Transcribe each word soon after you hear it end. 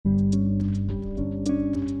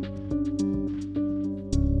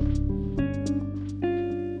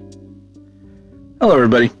Hello,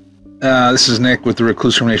 everybody. This is Nick with the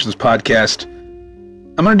Recluse Ruminations podcast.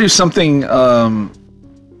 I'm going to do something a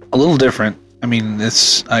little different. I mean,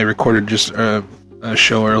 I recorded just a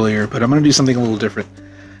show earlier, but I'm going to do something a little different.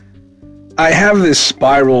 I have this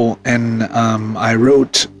spiral, and I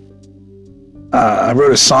wrote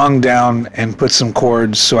a song down and put some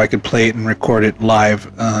chords so I could play it and record it live.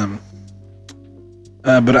 But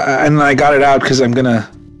I got it out because I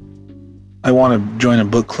want to join a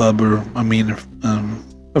book club, or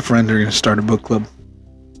a friend are going to start a book club,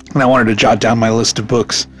 and I wanted to jot down my list of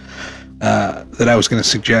books that I was going to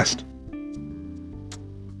suggest.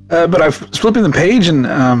 But I was flipping the page, and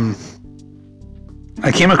I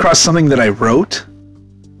came across something that I wrote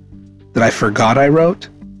that I forgot I wrote,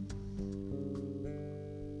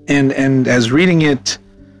 and as reading it,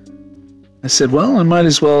 I said, well, I might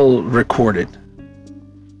as well record it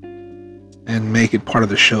and make it part of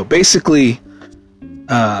the show. Basically,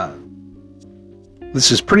 this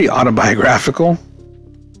is pretty autobiographical,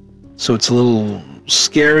 so it's a little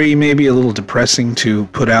scary, maybe a little depressing to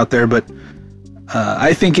put out there, but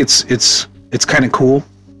I think it's kind of cool,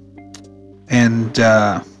 and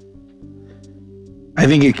I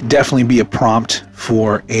think it could definitely be a prompt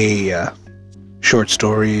for a short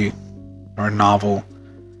story or a novel.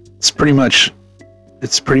 It's pretty much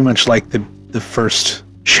like the first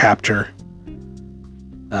chapter.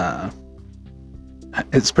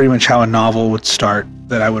 It's pretty much how a novel would start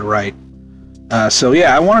that I would write. So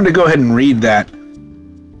yeah, I wanted to go ahead and read that.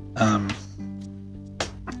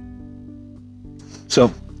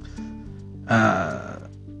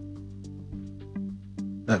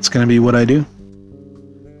 That's going to be what I do.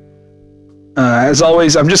 As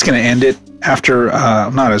always, I'm just going to end it after,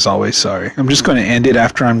 not as always, sorry. I'm just going to end it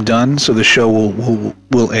after I'm done, so the show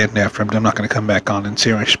will end after I'm done. I'm not going to come back on and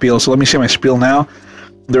say my spiel. So let me say my spiel now.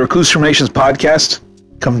 The Recluse Ruminations podcast.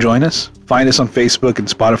 Come join us. Find us on Facebook and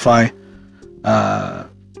Spotify.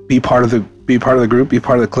 Be part of the group. Be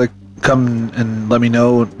part of the clique. Come and let me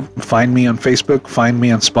know. Find me on Facebook. Find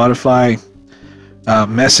me on Spotify.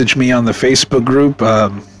 Message me on the Facebook group.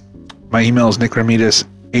 My email is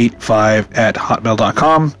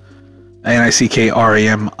nickramirez85@hotmail.com.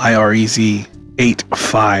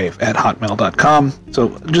 NICKRAMIREZ85@hotmail.com. So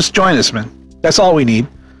just join us, man. That's all we need.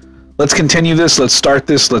 Let's continue this. Let's start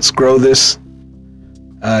this. Let's grow this.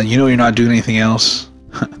 You're not doing anything else.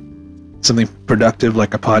 Something productive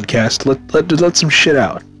like a podcast. Let some shit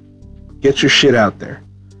out. Get your shit out there.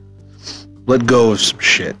 Let go of some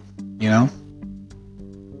shit.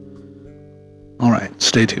 All right.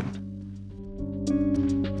 Stay tuned.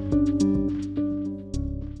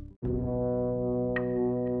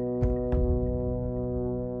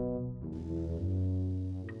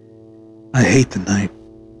 I hate the night.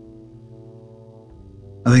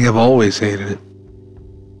 I think I've always hated it.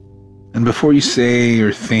 And before you say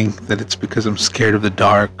or think that it's because I'm scared of the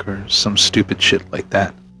dark or some stupid shit like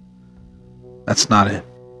that, that's not it.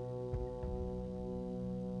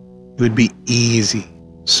 It would be easy,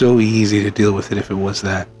 so easy to deal with it if it was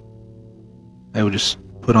that. I would just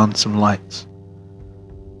put on some lights.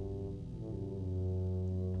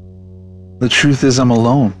 The truth is, I'm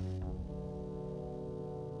alone.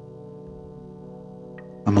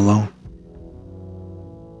 I'm alone.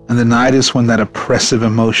 And the night is when that oppressive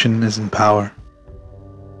emotion is in power.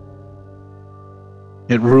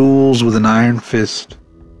 It rules with an iron fist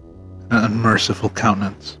and an unmerciful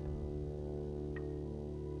countenance.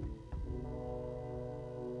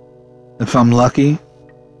 If I'm lucky,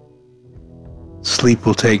 sleep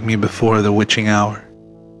will take me before the witching hour.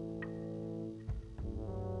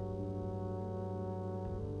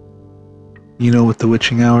 You know what the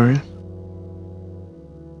witching hour is?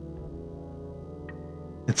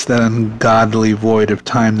 It's that ungodly void of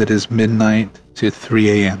time that is midnight to 3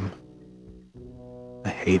 a.m. I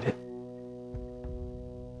hate it.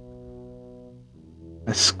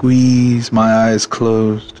 I squeeze my eyes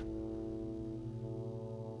closed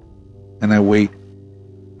and I wait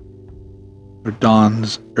for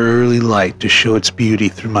dawn's early light to show its beauty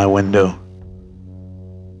through my window.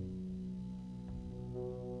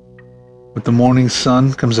 With the morning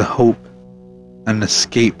sun comes a hope and an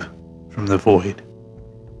escape from the void.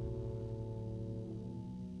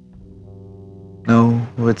 No,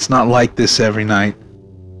 it's not like this every night.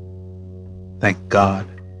 Thank God.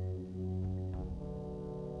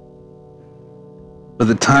 But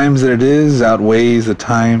the times that it is outweighs the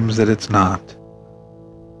times that it's not.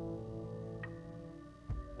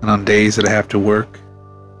 And on days that I have to work,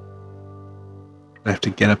 I have to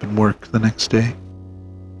get up and work the next day.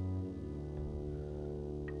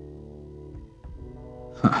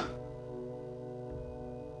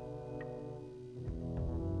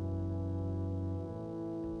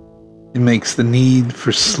 It makes the need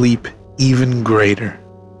for sleep even greater.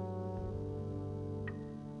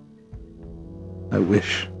 I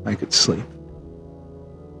wish I could sleep.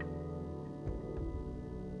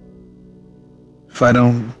 If I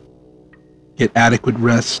don't get adequate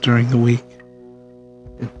rest during the week,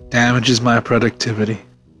 it damages my productivity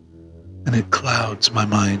and it clouds my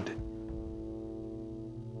mind.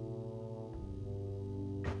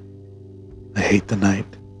 I hate the night.